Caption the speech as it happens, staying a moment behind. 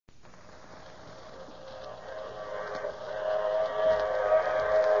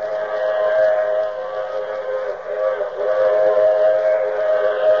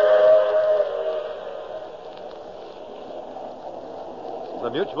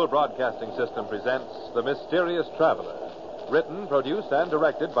Mutual Broadcasting System presents The Mysterious Traveler, written, produced, and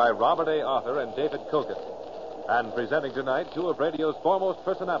directed by Robert A. Arthur and David Kogan. And presenting tonight two of radio's foremost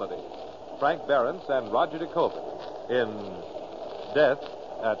personalities, Frank Behrens and Roger DeCoven, in Death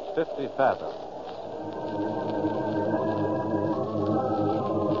at 50 Fathoms.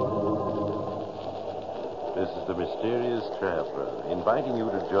 This is The Mysterious Traveler, inviting you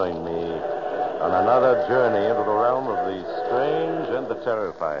to join me on another journey into the realm of the strange and the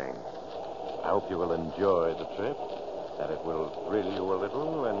terrifying. I hope you will enjoy the trip, that it will thrill you a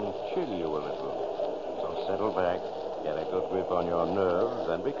little and chill you a little. So settle back, get a good grip on your nerves,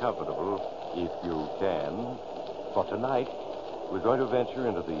 and be comfortable if you can. For tonight, we're going to venture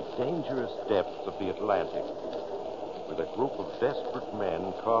into the dangerous depths of the Atlantic with a group of desperate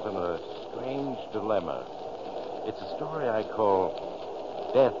men caught in a strange dilemma. It's a story I call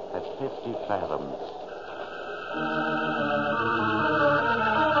Death at 50 Fathoms.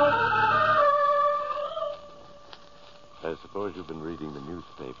 I suppose you've been reading the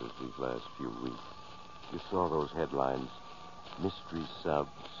newspapers these last few weeks. You saw those headlines. Mystery sub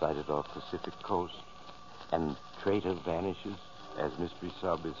sighted off Pacific coast, and traitor vanishes as mystery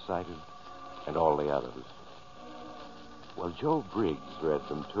sub is sighted, and all the others. Well, Joe Briggs read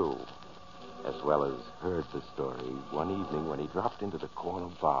them, too, as well as heard the story one evening when he dropped into the corner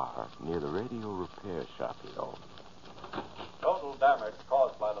bar near the radio repair shop he owned. Total damage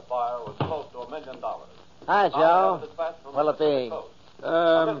caused by the fire was close to $1 million. Hi, Joe. What'll it be?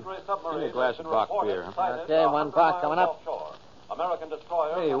 Give me a glass of Bach beer. Okay, $1 coming up. American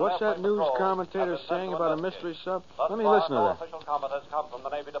destroyer. Hey, what's that news commentator saying about a mystery sub? Let me listen to that. No official comment has come from the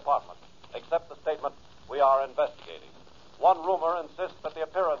Navy Department, except the statement, "We are investigating." One rumor insists that the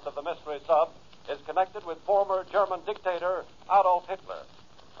appearance of the mystery sub is connected with former German dictator Adolf Hitler.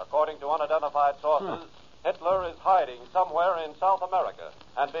 According to unidentified sources, Hitler is hiding somewhere in South America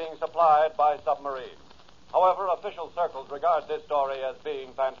and being supplied by submarine. However, official circles regard this story as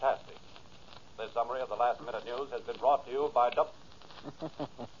being fantastic. This summary of the last-minute news has been brought to you by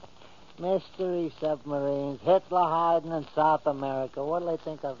Mystery submarines, Hitler hiding in South America. What'll they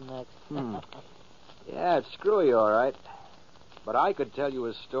think of next? Yeah, it's screwy, all right. But I could tell you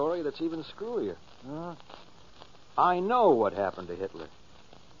a story that's even screwier. Huh? I know what happened to Hitler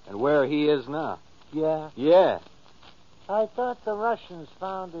and where he is now. Yeah? Yeah. I thought the Russians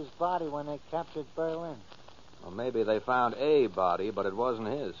found his body when they captured Berlin. Well, maybe they found a body, but it wasn't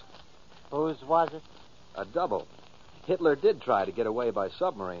his. Whose was it? A double. Hitler did try to get away by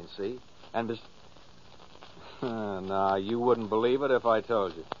submarine, see? And Nah, you wouldn't believe it if I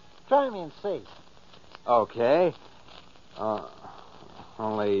told you. Try me and see. Okay.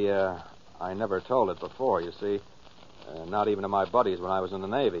 Only I never told it before, you see. Not even to my buddies when I was in the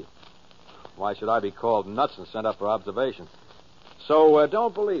Navy. Why should I be called nuts and sent up for observation? So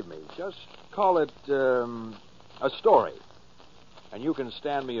don't believe me. Just call it a story. And you can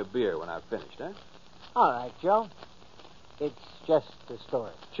stand me a beer when I've finished, eh? All right, Joe. It's just a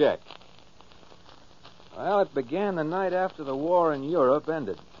story. Check. Well, it began the night after the war in Europe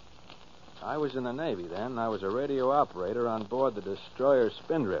ended. I was in the Navy then. I was a radio operator on board the destroyer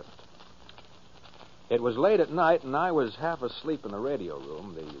Spindrift. It was late at night, and I was half asleep in the radio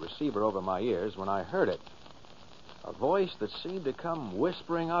room, the receiver over my ears, when I heard it. A voice that seemed to come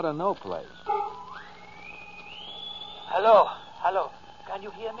whispering out of no place. Hello. Can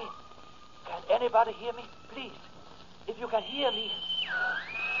you hear me? Can anybody hear me? Please. If you can hear me.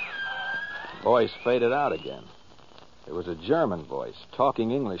 Voice faded out again. It was a German voice,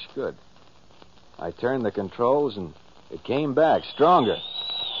 talking English good. I turned the controls, and it came back, stronger.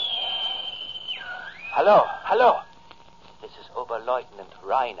 Hello. This is Oberleutnant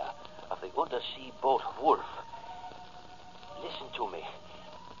Reiner of the undersea boat Wolf. Listen to me.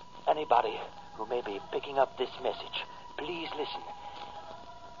 Anybody who may be picking up this message, please listen.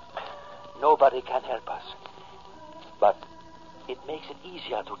 Nobody can help us. But it makes it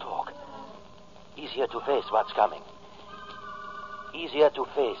easier to talk. Easier to face what's coming. Easier to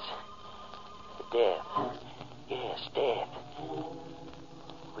face death. Yes, death.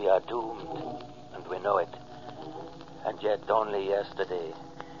 We are doomed, and we know it. And yet only yesterday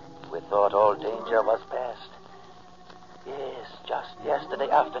we thought all danger was past. Yes, just yesterday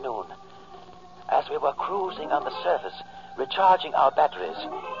afternoon, as we were cruising on the surface, recharging our batteries,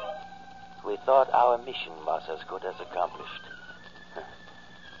 we thought our mission was as good as accomplished.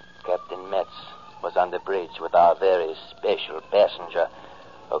 Captain Metz was on the bridge with our very special passenger,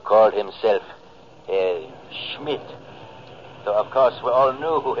 who called himself Schmidt. So, of course, we all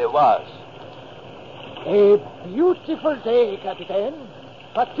knew who he was. A beautiful day, Captain.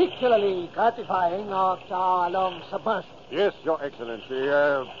 Particularly gratifying after our long submersion. Yes, Your Excellency.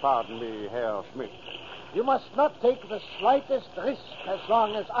 Pardon me, Herr Schmidt. You must not take the slightest risk as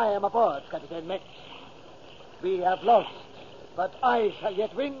long as I am aboard, Captain Metz. We have lost, but I shall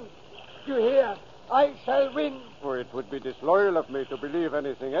yet win. You hear? I shall win. Oh, it would be disloyal of me to believe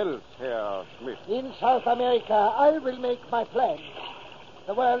anything else, Herr Schmidt. In South America, I will make my plan.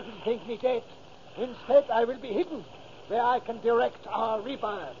 The world will think me dead. Instead, I will be hidden, where I can direct our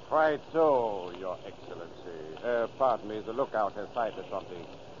rebirth. Quite so, Your Excellency. Pardon me, the lookout has sighted something.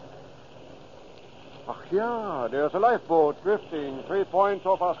 Ach, yeah, there's a lifeboat drifting 3 points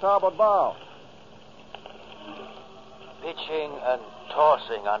off our starboard bow. Pitching and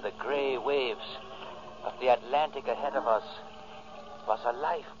tossing on the gray waves of the Atlantic ahead of us was a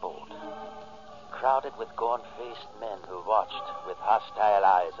lifeboat, crowded with gaunt-faced men who watched with hostile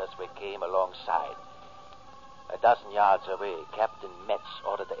eyes as we came alongside. A dozen yards away, Captain Metz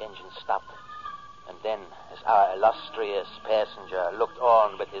ordered the engine stopped. And then, as our illustrious passenger looked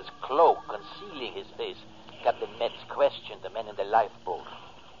on with his cloak concealing his face, Captain Metz questioned the men in the lifeboat.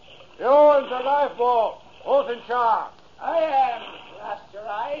 You in the lifeboat. Who's in charge? I am, blast your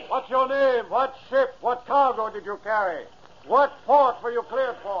eyes. What's your name? What ship? What cargo did you carry? What port were you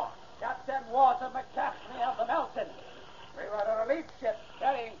cleared for? Captain Walter McCaffrey of the Melton. We were a relief ship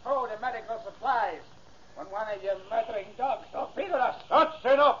carrying food and medical supplies when one of your murdering dogs torpedoed us. That's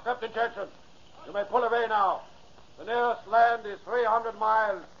enough, Captain Jensen. You may pull away now. The nearest land is 300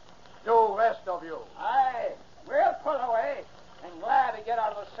 miles due west of you. Aye, we'll pull away and glad to get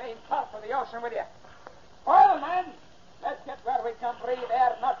out of the same part of the ocean with you. Well, men, let's get where we can breathe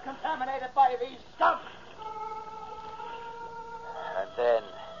air not contaminated by these scum. And then,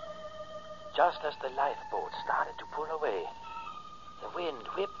 just as the lifeboat started to pull away, the wind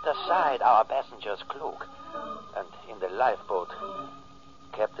whipped aside our passenger's cloak. And in the lifeboat,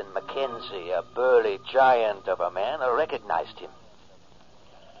 Captain Mackenzie, a burly giant of a man, recognized him.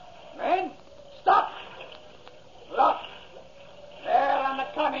 Men, stop! Look, there on the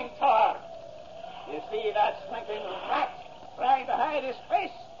conning tower. You see that slinking rat trying to hide his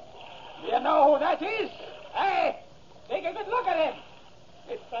face? You know who that is? Hey, take a good look at him.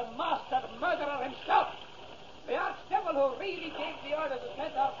 It's the master murderer himself. The archdevil who really gave the order to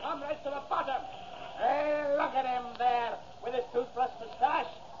send our comrades to the bottom. Hey, look at him there with his toothbrush mustache,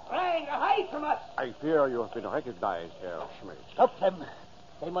 trying to hide from us. I fear you have been recognized, Herr Schmidt. Stop them.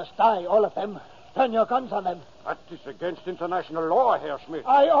 They must die, all of them. Turn your guns on them. That is against international law, Herr Schmidt.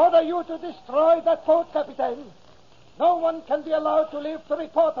 I order you to destroy that boat, Captain. No one can be allowed to live to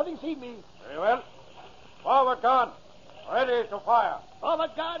report having seen me. Very well. Forward gun. Ready to fire.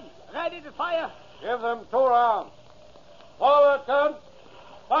 Forward gun. Ready to fire. Give them 2 rounds. Forward gun.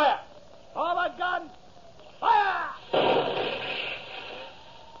 Fire. Forward gun. Fire!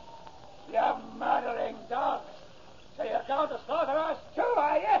 You murdering dogs. So you're going to slaughter us too,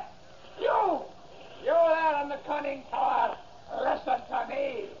 are you? You there on the conning tower. Listen to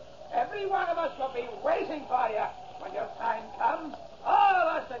me. Every one of us will be waiting for you when your time comes. All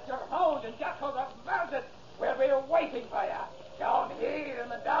of us that your hound and jackals have murdered will be waiting for you. Down here in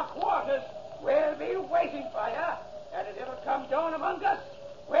the dark waters, we'll be waiting for you. And if it'll come down among us,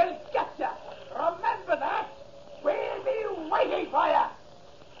 we'll get you. Remember that. We'll be waiting for you.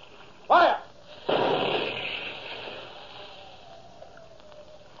 Fire!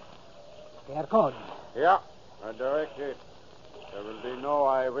 They are gone. Yeah, I direct it. There will be no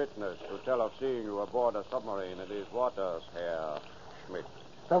eyewitness to tell of seeing you aboard a submarine in these waters, Herr Schmidt.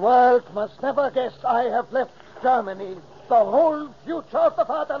 The world must never guess I have left Germany, the whole future of the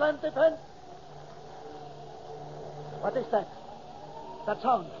fatherland defense. What is that? That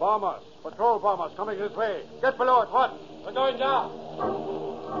sound? Bombers, patrol bombers coming this way. Get below at once. We're going down.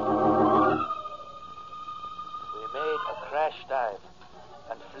 We made a crash dive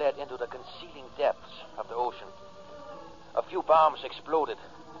and fled into the concealing depths of the ocean. A few bombs exploded,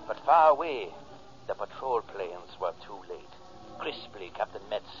 but far away, the patrol planes were too late. Crisply, Captain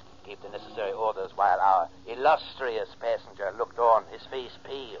Metz gave the necessary orders while our illustrious passenger looked on, his face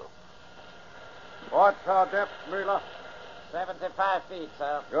pale. What's our depth, Müller? 75 feet,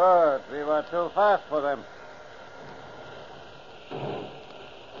 sir. Good. We were too fast for them.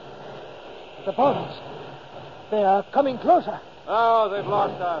 The bombs. They are coming closer. Oh, they've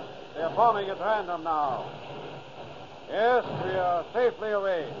lost us. They're bombing at random now. Yes, we are safely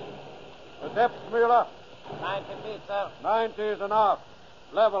away. The depth, Müller? 90 feet, sir. 90 is enough.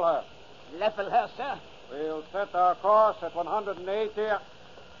 Level her. Level her, sir. We'll set our course at 180.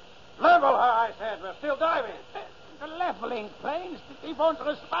 Level her, I said. We're still diving. The leveling planes, they won't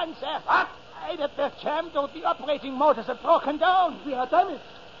respond, sir. What? That they're jammed or the operating motors are broken down. We are damaged.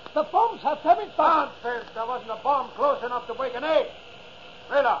 The bombs have come in. Nonsense! There wasn't a bomb close enough to break an egg.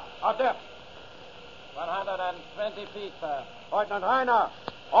 Miller, our depth. 120 feet, sir. Lieutenant Heiner,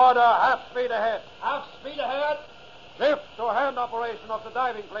 order half speed ahead. Half speed ahead. Shift to hand operation of the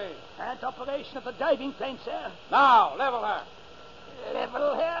diving plane. Hand operation of the diving plane, sir. Now, level her.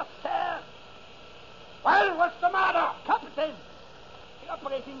 Level here, sir. Well, what's the matter? Captain, the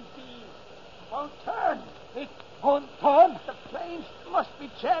operating beam won't turn. It won't turn? The planes must be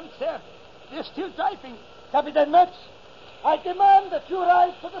jammed, sir. They're still diving. Captain Metz, I demand that you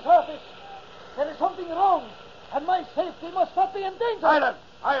rise to the surface. There is something wrong, and my safety must not be in danger. Silence!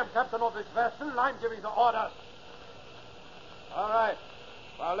 I am captain of this vessel, and I'm giving the orders. All right.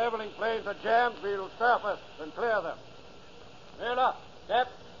 While leveling planes are jammed, we'll surface and clear them. Miller,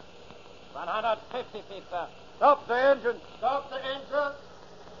 depth. 150 feet, sir. Stop the engine. Stop the engine.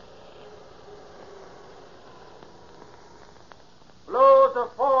 Blow the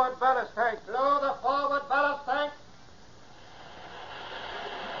forward ballast tank. Blow the forward ballast tank.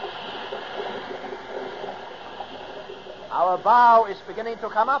 Our bow is beginning to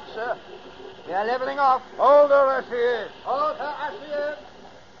come up, sir. We are leveling off. Hold her as she is. Hold her as she is.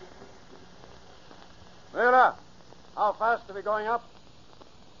 Miller, how fast are we going up?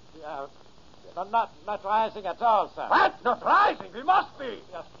 Not rising at all, sir. What? Not rising? We must be.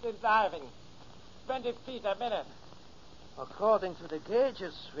 We are still diving. 20 feet a minute. According to the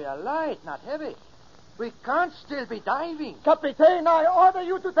gauges, we are light, not heavy. We can't still be diving. Captain, I order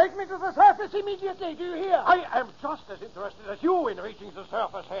you to take me to the surface immediately. Do you hear? I am just as interested as you in reaching the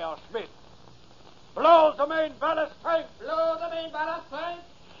surface, Herr Schmidt. Blow the main ballast tank. Blow the main ballast tank.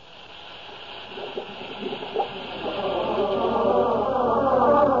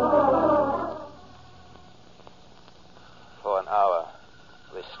 For an hour,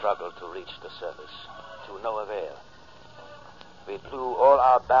 we struggled to reach the surface, to no avail. We blew all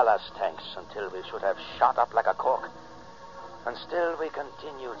our ballast tanks until we should have shot up like a cork. And still we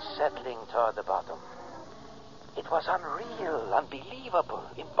continued settling toward the bottom. It was unreal, unbelievable,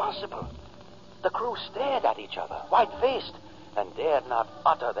 impossible. The crew stared at each other, white-faced, and dared not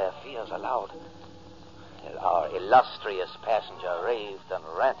utter their fears aloud. Our illustrious passenger raved and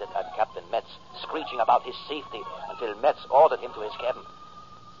ranted at Captain Metz, screeching about his safety until Metz ordered him to his cabin.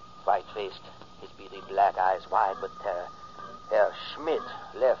 White-faced, his beady black eyes wide with terror, Herr Schmidt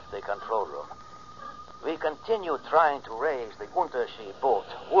left the control room. We continued trying to raise the Untersee boat,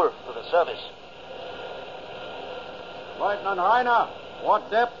 Wolf, to the surface. Lieutenant Heiner, what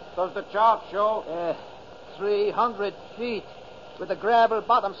depth does the chart show? 300 feet with a gravel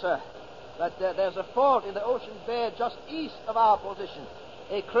bottom, sir. But there's a fault in the ocean bed just east of our position.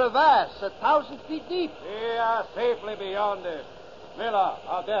 A crevasse 1,000 feet deep. We are safely beyond it. Miller,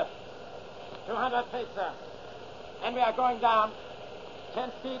 our depth. 200 feet, sir. And we are going down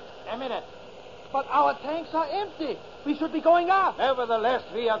 10 feet a minute. But our tanks are empty. We should be going up. Nevertheless,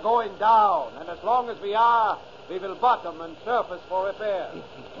 we are going down. And as long as we are, we will bottom and surface for repair. If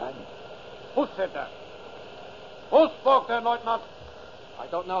we can. Who said that? Who spoke there, Lieutenant? I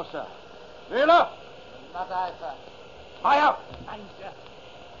don't know, sir. Miller? Not I, sir. Fire! Thanks, sir.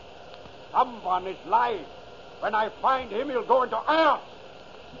 Someone is lying. When I find him, he'll go into irons.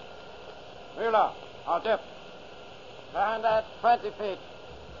 Miller, our depth. 120 feet.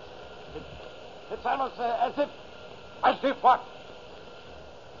 It's almost as if... As if what?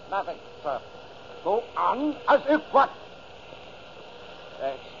 Nothing, sir. Go on, as if what?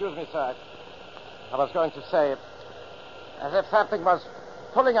 Excuse me, sir. I was going to say, as if something was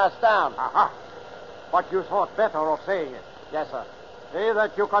pulling us down. Aha. But you thought better of saying it. Yes, sir. See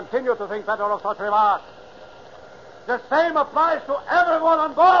that you continue to think better of such remarks. The same applies to everyone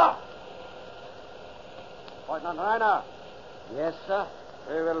on board. Lieutenant Reiner. Yes, sir.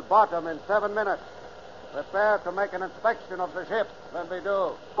 We will bottom in 7 minutes. Prepare to make an inspection of the ship when we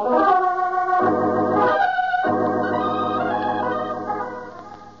do.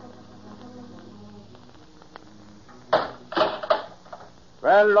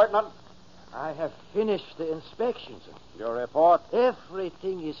 Well, Lieutenant? I have finished the inspection, sir. Your report?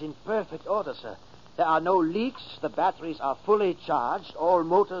 Everything is in perfect order, sir. There are no leaks. The batteries are fully charged. All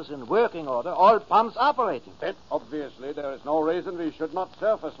motors in working order. All pumps operating. Then, obviously, there is no reason we should not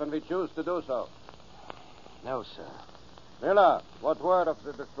surface when we choose to do so. No, sir. Miller, what word of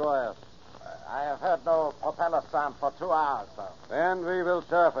the destroyer? I have heard no propeller sound for 2 hours, sir. Then we will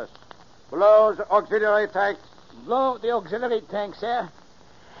surface. Blow the auxiliary tanks. Blow the auxiliary tank, sir.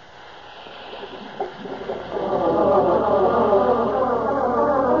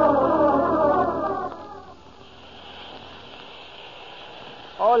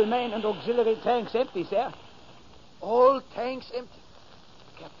 All main and auxiliary tanks empty, sir. All tanks empty.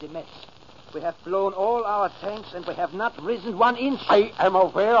 Captain Metz. We have blown all our tanks, and we have not risen 1 inch. I am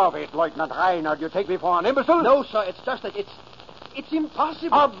aware of it, Lieutenant Reiner. Do you take me for an imbecile? No, sir. It's just that it's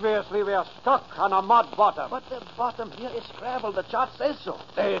impossible. Obviously, we are stuck on a mud bottom. But the bottom here is gravel. The chart says so.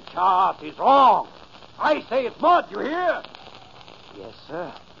 The chart is wrong. I say it's mud, you hear? Yes,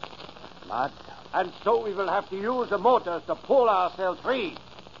 sir. Mud. And so we will have to use the motors to pull ourselves free.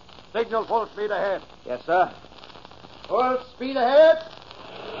 Signal full speed ahead. Yes, sir. Full speed ahead.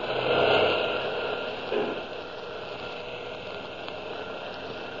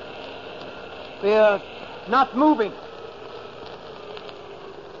 We're not moving.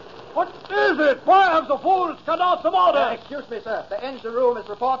 What is it? Why have the fools cut out the motor? Excuse me, sir. The engine room is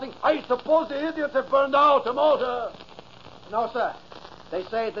reporting. I suppose the idiots have burned out the motor. No, sir. They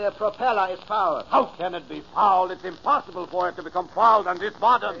say the propeller is fouled. How can it be fouled? It's impossible for it to become fouled on this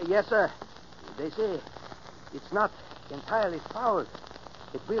bottom. Yes, sir. They say it's not entirely fouled.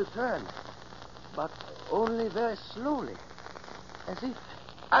 It will turn, but only very slowly. As if...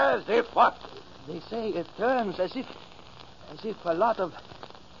 As if what? They say it turns as if a lot of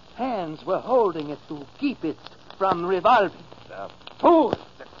hands were holding it to keep it from revolving. The fools,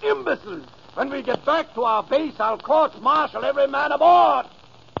 the imbeciles. When we get back to our base, I'll court-martial every man aboard.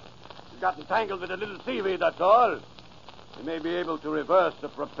 He's got entangled with a little seaweed, that's all. We may be able to reverse the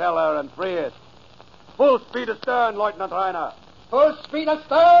propeller and free it. Full speed astern, Lieutenant Reiner. Full speed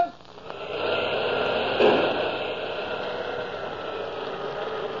astern.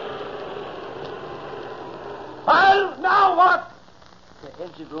 Well, now what? The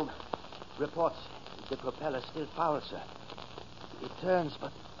engine room reports the propeller still foul, sir. It turns,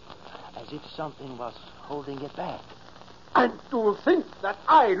 but as if something was holding it back. And to think that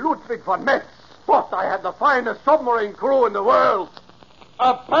I, Ludwig von Metz, thought I had the finest submarine crew in the world.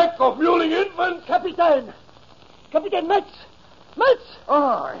 A pack of mewling infants. Captain Metz! Metz!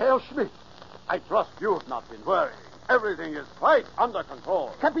 Oh, Herr Schmidt. I trust you've not been worried. Everything is quite under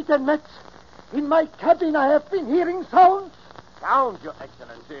control. Captain Metz, in my cabin I have been hearing sounds. Sounds, Your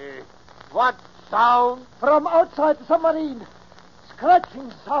Excellency. What sound? From outside the submarine.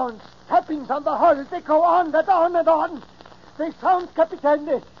 Scratching sounds, tappings on the hull. They go on and on and on. They sound,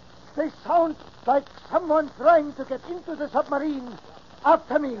 Captain. They sound like someone trying to get into the submarine.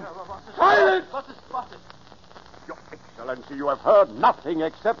 After me. Silence! Your Excellency, you have heard nothing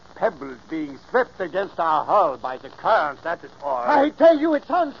except pebbles being swept against our hull by the current, that is all. I tell you, it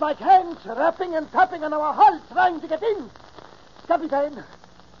sounds like hands rapping and tapping on our hull, trying to get in. Captain,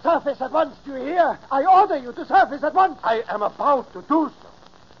 surface at once, do you hear? I order you to surface at once. I am about to do so.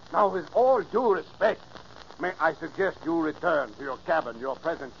 Now, with all due respect, may I suggest you return to your cabin? Your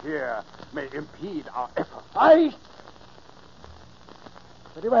presence here may impede our efforts.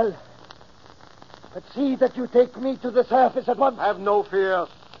 Very well. But see that you take me to the surface at once. Have no fears.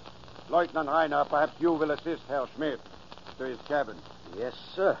 Lieutenant Reiner, perhaps you will assist Herr Schmidt to his cabin. Yes,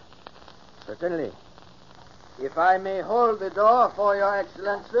 sir. Certainly. If I may hold the door for your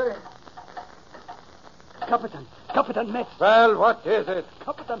Excellency. Captain Metz. Well, what is it?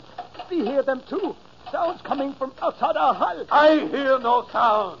 Captain, we hear them too. Sounds coming from outside our hull. I hear no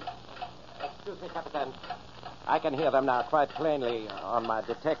sound. Excuse me, Captain. I can hear them now quite plainly on my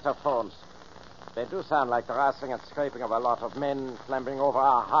detector phones. They do sound like the rustling and scraping of a lot of men clambering over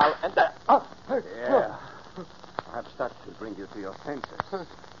our hull and... Yeah. Perhaps that will bring you to your senses.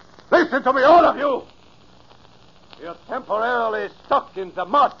 Listen to me, all of you! You're temporarily stuck in the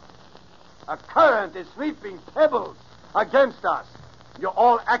mud. A current is sweeping pebbles against us. You're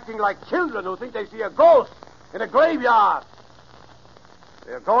all acting like children who think they see a ghost in a graveyard.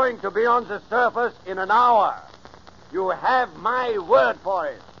 We're going to be on the surface in an hour. You have my word for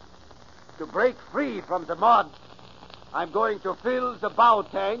it. To break free from the mud, I'm going to fill the bow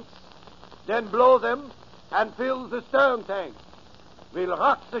tanks, then blow them and fill the stern tanks. We'll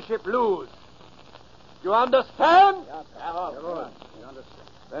rock the ship loose. You understand? Yes, sir.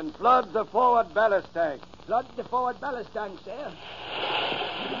 Then flood the forward ballast tank. Flood the forward ballast tank, sir.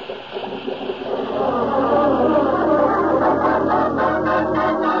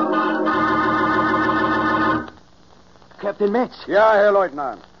 Captain Metz. Yeah, Herr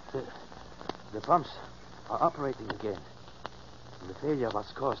Lieutenant. The pumps are operating again. The failure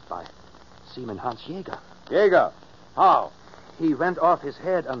was caused by Seaman Hans Jäger. Jäger? How? He went off his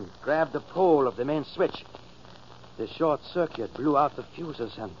head and grabbed the pole of the main switch. The short circuit blew out the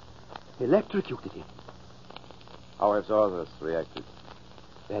fuses and electrocuted him. How have the others reacted?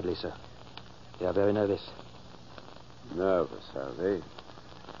 Badly, sir. They are very nervous. Nervous, are they?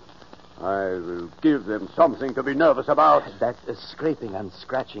 I will give them something to be nervous about. That scraping and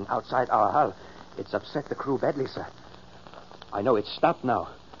scratching outside our hull, it's upset the crew badly, sir. I know it's stopped now.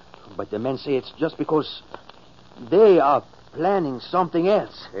 But the men say it's just because they are planning something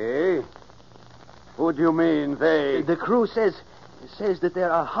else. Hey? Who do you mean, they? The crew says that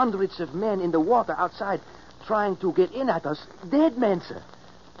there are hundreds of men in the water outside trying to get in at us. Dead men, sir.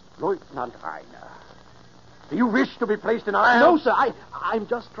 Lieutenant Reiner, do you wish to be placed in irons? No, sir. I'm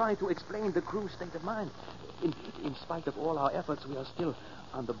just trying to explain the crew's state of mind. In spite of all our efforts, we are still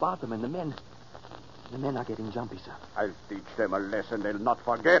on the bottom, and the men are getting jumpy, sir. I'll teach them a lesson they'll not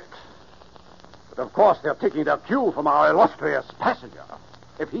forget. But of course they're taking their cue from our illustrious passenger.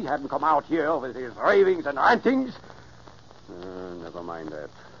 If he hadn't come out here with his ravings and rantings... never mind that.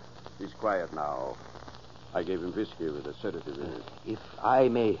 He's quiet now. I gave him whiskey with a sedative in it. If I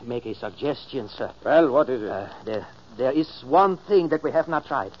may make a suggestion, sir. Well, what is it? There is one thing that we have not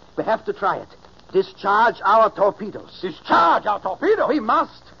tried. We have to try it. Discharge our torpedoes. Discharge our torpedoes? We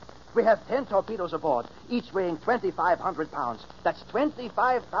must. We have 10 torpedoes aboard, each weighing 2,500 pounds. That's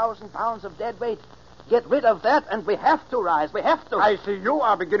 25,000 pounds of dead weight. Get rid of that, and we have to rise. We have to. I see you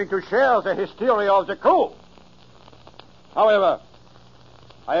are beginning to share the hysteria of the crew. However,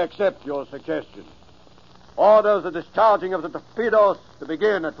 I accept your suggestion. Order the discharging of the torpedoes to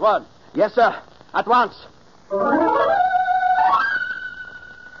begin at once. Yes, sir. At once.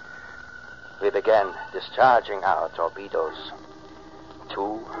 We began discharging our torpedoes.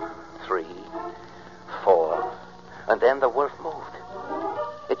 2, 3, 4, and then the Wolf moved.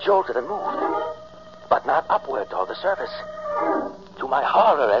 It jolted and moved, but not upward toward the surface. To my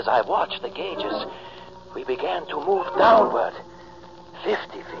horror, as I watched the gauges, we began to move downward.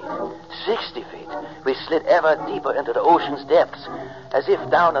 50 feet, 60 feet. We slid ever deeper into the ocean's depths, as if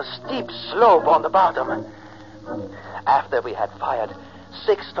down a steep slope on the bottom. After we had fired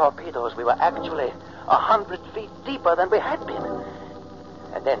 6 torpedoes, we were actually 100 feet deeper than we had been.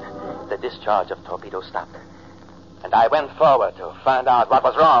 And then the discharge of torpedoes stopped. And I went forward to find out what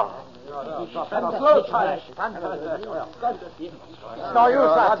was wrong. It's no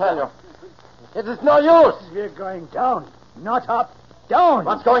use, I tell you. It is no use. We're going down, not up. Down.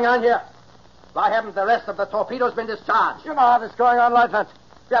 What's going on here? Why haven't the rest of the torpedoes been discharged? You know how this is going on, Lieutenant.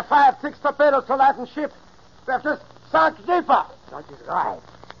 We have fired 6 torpedoes to lighten ship. We have just sunk deeper. That is right.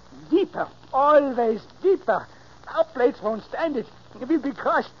 Deeper. Always deeper. Our plates won't stand it. We'll be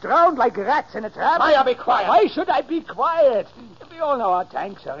crushed, drowned like rats in a trap. Maya, be quiet. Why should I be quiet? We all know our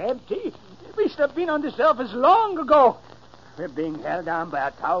tanks are empty. We should have been on the surface long ago. We're being held down by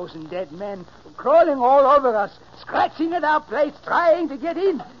 1,000 dead men, crawling all over us, scratching at our plates, trying to get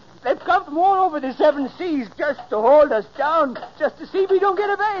in. They've come from all over the 7 seas just to hold us down, just to see we don't get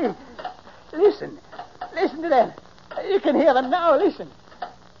away. Listen to them. You can hear them now. Listen.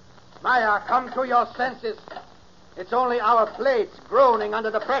 Maya, come to your senses. It's only our plates groaning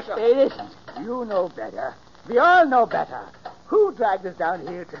under the pressure. Hey, listen. You know better. We all know better. Who dragged us down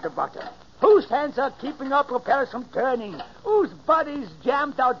here to the bottom? Whose hands are keeping our propellers from turning? Whose bodies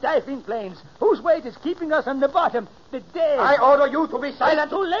jammed our diving planes? Whose weight is keeping us on the bottom? The dead. I order you to be silent.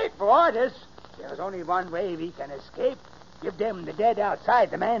 Too late for orders. There's only one way we can escape. Give them the dead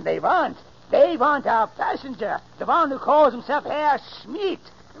outside the man they want. They want our passenger, the one who calls himself Herr Schmidt.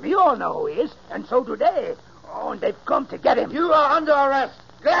 We all know who he is, and so do they. Oh, and they've come to get him. You are under arrest.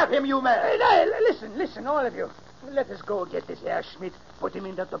 Grab him, you man. Listen, all of you. Let us go get this Herr Schmidt, put him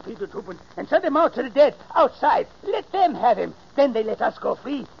in the torpedo tube, and send him out to the dead outside. Let them have him. Then they let us go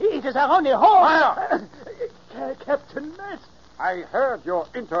free. It is our only hope. Fire! Captain Metz. I heard your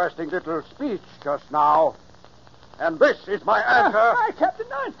interesting little speech just now. And this is my answer. Hi, Captain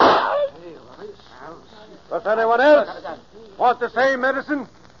Metz. Does anyone else want the same medicine?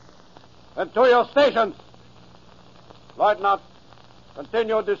 Then to your stations. Lieutenant,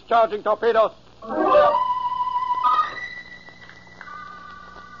 continue discharging torpedoes.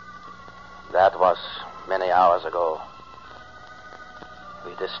 That was many hours ago.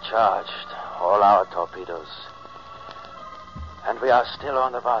 We discharged all our torpedoes. And we are still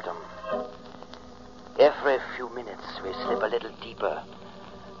on the bottom. Every few minutes we slip a little deeper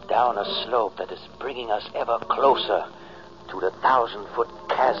down a slope that is bringing us ever closer to the 1,000-foot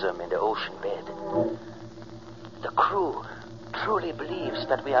chasm in the ocean bed. The crew truly believes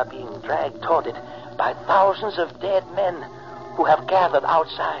that we are being dragged toward it by thousands of dead men who have gathered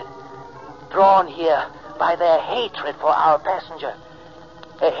outside, drawn here by their hatred for our passenger,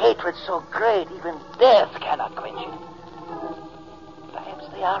 a hatred so great even death cannot quench it. Perhaps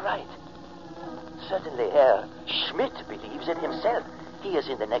they are right. Certainly Herr Schmidt believes it himself. He is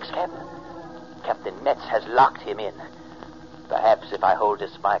in the next cabin. Captain Metz has locked him in. Perhaps if I hold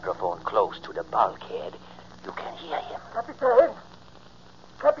this microphone close to the bulkhead, you can hear him.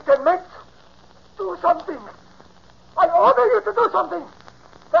 Captain Metz, do something. I order you to do something.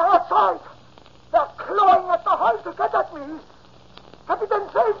 They're outside. They're clawing at the hull to get at me. Captain,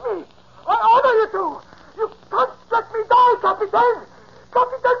 save me. I order you to. You can't let me die, Captain.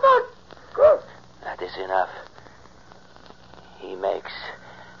 Captain, good. That is enough. He makes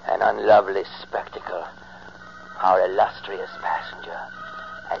an unlovely spectacle. Our illustrious passenger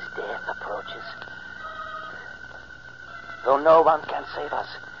as death approaches. Though no one can save us,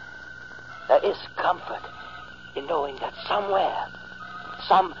 there is comfort in knowing that somewhere,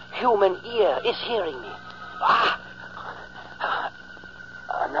 some human ear is hearing me.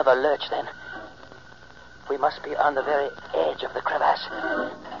 Another lurch, then. We must be on the very edge of the crevasse.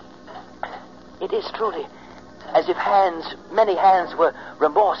 It is truly as if many hands were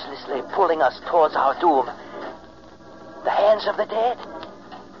remorselessly pulling us towards our doom. The hands of the dead.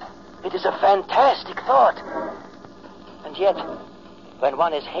 It is a fantastic thought. And yet, when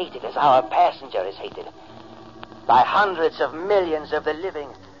one is hated as our passenger is hated, by hundreds of millions of the living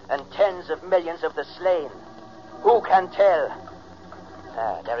and tens of millions of the slain, who can tell?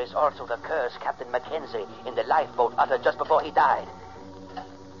 There is also the curse Captain Mackenzie in the lifeboat uttered just before he died.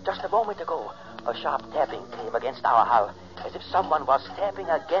 Just a moment ago, a sharp tapping came against our hull, as if someone was tapping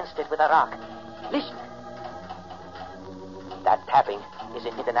against it with a rock. Listen. That tapping is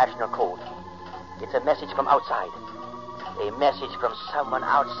in international code. It's a message from outside. A message from someone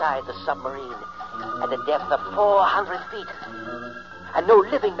outside the submarine at a depth of 400 feet. And no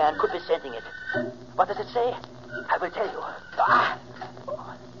living man could be sending it. What does it say? I will tell you.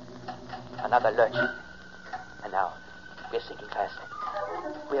 Another lurch. And now, we're sinking fast.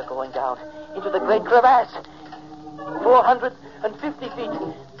 We are going down into the great crevasse. 450 feet.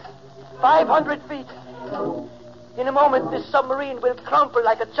 500 feet. In a moment, this submarine will crumple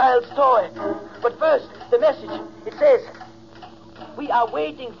like a child's toy. But first, the message. It says, "We are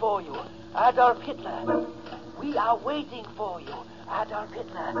waiting for you, Adolf Hitler. We are waiting for you, Adolf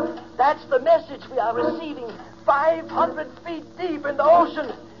Hitler." That's the message we are receiving 500 feet deep in the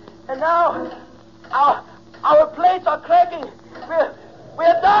ocean. And now, our plates are cracking.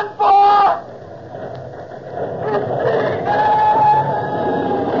 We're done for!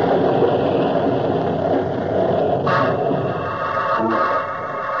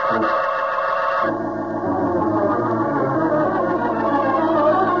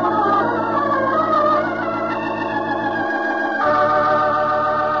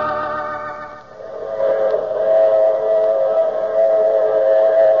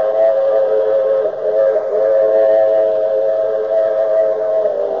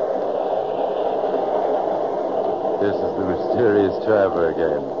 Traveler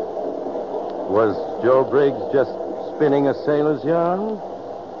again. Was Joe Briggs just spinning a sailor's yarn?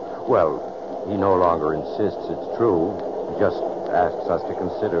 Well, he no longer insists it's true. He just asks us to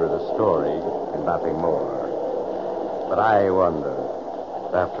consider the story and nothing more. But I wonder,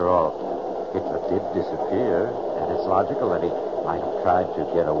 after all, Hitler did disappear, and it's logical that he might have tried to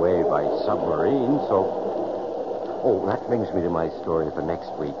get away by submarine, so... Oh, that brings me to my story for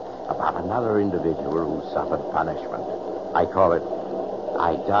next week about another individual who suffered punishment. I call it,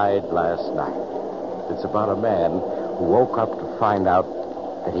 I Died Last Night. It's about a man who woke up to find out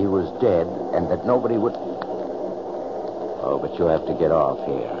that he was dead and that nobody would... Oh, but you have to get off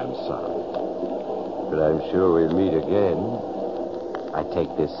here. I'm sorry. But I'm sure we'll meet again. I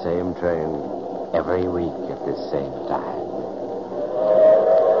take this same train every week at this same time.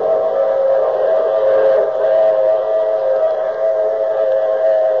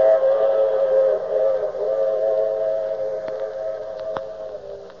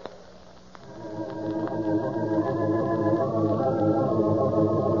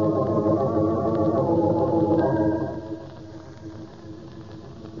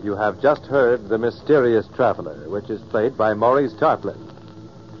 You have just heard The Mysterious Traveler, which is played by Maurice Tarplin.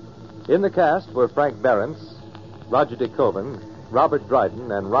 In the cast were Frank Behrens, Roger De Koven, Robert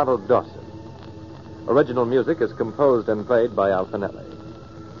Dryden, and Ronald Dawson. Original music is composed and played by Al Finelli.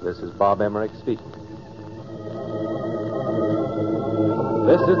 This is Bob Emmerich speaking.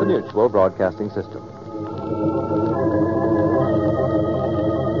 This is the Mutual Broadcasting System.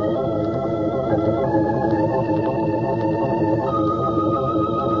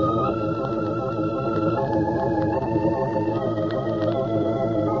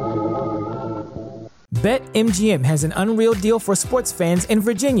 BetMGM has an unreal deal for sports fans in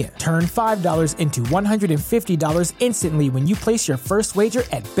Virginia. Turn $5 into $150 instantly when you place your first wager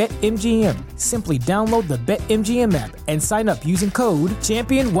at BetMGM. Simply download the BetMGM app and sign up using code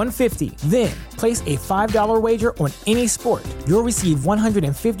Champion150. Then, place a $5 wager on any sport, you'll receive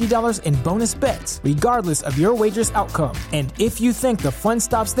 $150 in bonus bets, regardless of your wager's outcome. And if you think the fun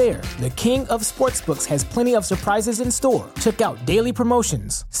stops there, the king of sportsbooks has plenty of surprises in store. Check out daily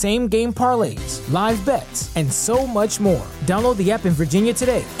promotions, same-game parlays, live bets, and so much more. Download the app in Virginia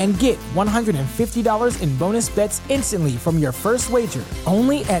today and get $150 in bonus bets instantly from your first wager,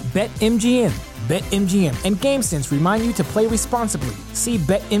 only at BetMGM. BetMGM and GameSense remind you to play responsibly. See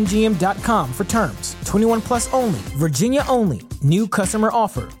BetMGM.com for terms. 21 plus only. Virginia only. New customer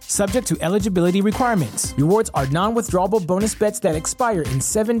offer. Subject to eligibility requirements. Rewards are non-withdrawable bonus bets that expire in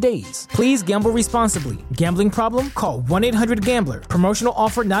 7 days. Please gamble responsibly. Gambling problem? Call 1-800-GAMBLER. Promotional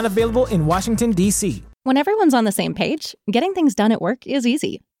offer not available in Washington, D.C. When everyone's on the same page, getting things done at work is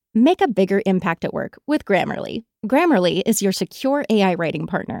easy. Make a bigger impact at work with Grammarly. Grammarly is your secure AI writing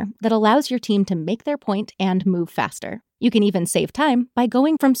partner that allows your team to make their point and move faster. You can even save time by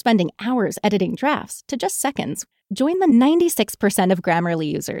going from spending hours editing drafts to just seconds. Join the 96% of Grammarly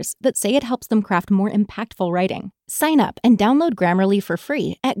users that say it helps them craft more impactful writing. Sign up and download Grammarly for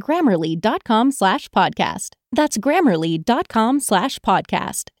free at Grammarly.com/podcast. That's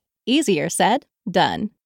Grammarly.com/podcast. Easier said, done.